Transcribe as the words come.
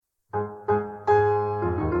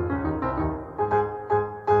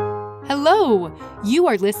Hello! You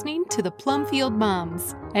are listening to the Plumfield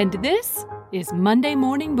Moms, and this is Monday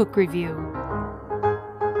Morning Book Review.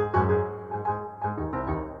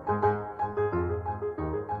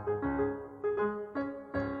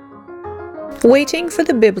 Waiting for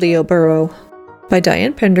the Biblioburro by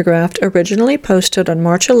Diane Pendergraft, originally posted on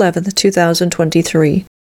March 11, 2023.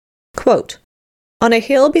 Quote, "On a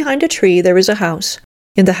hill behind a tree there is a house.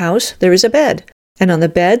 In the house there is a bed, and on the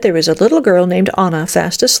bed there is a little girl named Anna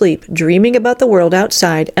fast asleep, dreaming about the world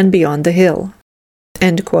outside and beyond the hill."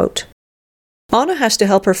 End quote. Anna has to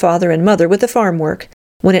help her father and mother with the farm work.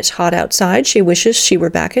 When it's hot outside, she wishes she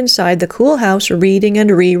were back inside the cool house reading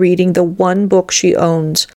and rereading the one book she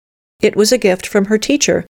owns. It was a gift from her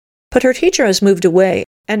teacher, but her teacher has moved away,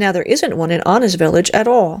 and now there isn't one in Anna's village at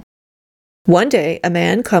all. One day, a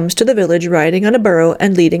man comes to the village riding on a burro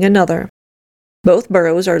and leading another. Both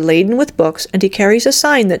burros are laden with books, and he carries a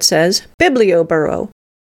sign that says, Biblioburro.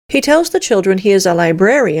 He tells the children he is a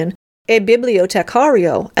librarian, a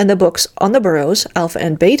bibliotecario, and the books on the burros, Alfa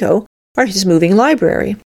and Beto, are his moving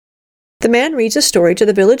library. The man reads a story to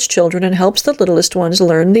the village children and helps the littlest ones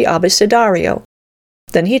learn the abecedario.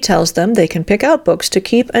 Then he tells them they can pick out books to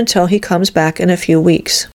keep until he comes back in a few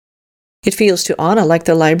weeks. It feels to Anna like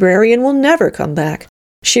the librarian will never come back.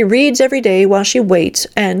 She reads every day while she waits,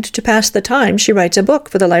 and to pass the time she writes a book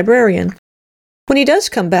for the librarian. When he does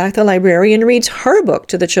come back, the librarian reads her book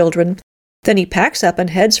to the children. Then he packs up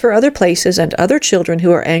and heads for other places and other children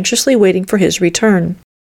who are anxiously waiting for his return.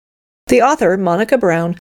 The author, Monica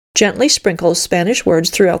Brown, gently sprinkles Spanish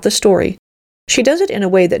words throughout the story. She does it in a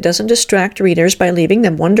way that doesn't distract readers by leaving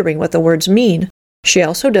them wondering what the words mean. She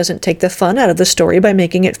also doesn't take the fun out of the story by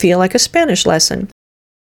making it feel like a Spanish lesson.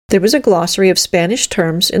 There was a glossary of Spanish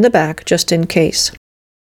terms in the back just in case.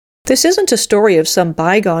 This isn't a story of some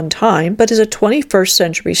bygone time, but is a 21st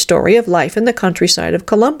century story of life in the countryside of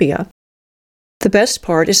Colombia. The best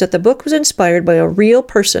part is that the book was inspired by a real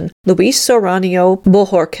person, Luis Serrano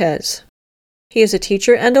Bojorquez. He is a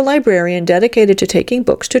teacher and a librarian dedicated to taking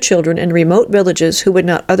books to children in remote villages who would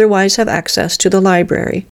not otherwise have access to the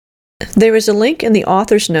library. There is a link in the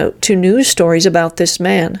author's note to news stories about this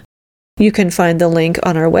man. You can find the link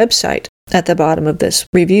on our website at the bottom of this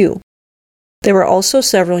review. There are also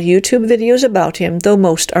several YouTube videos about him, though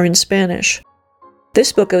most are in Spanish.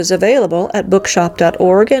 This book is available at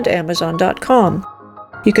bookshop.org and amazon.com.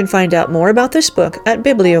 You can find out more about this book at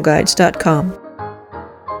biblioguides.com.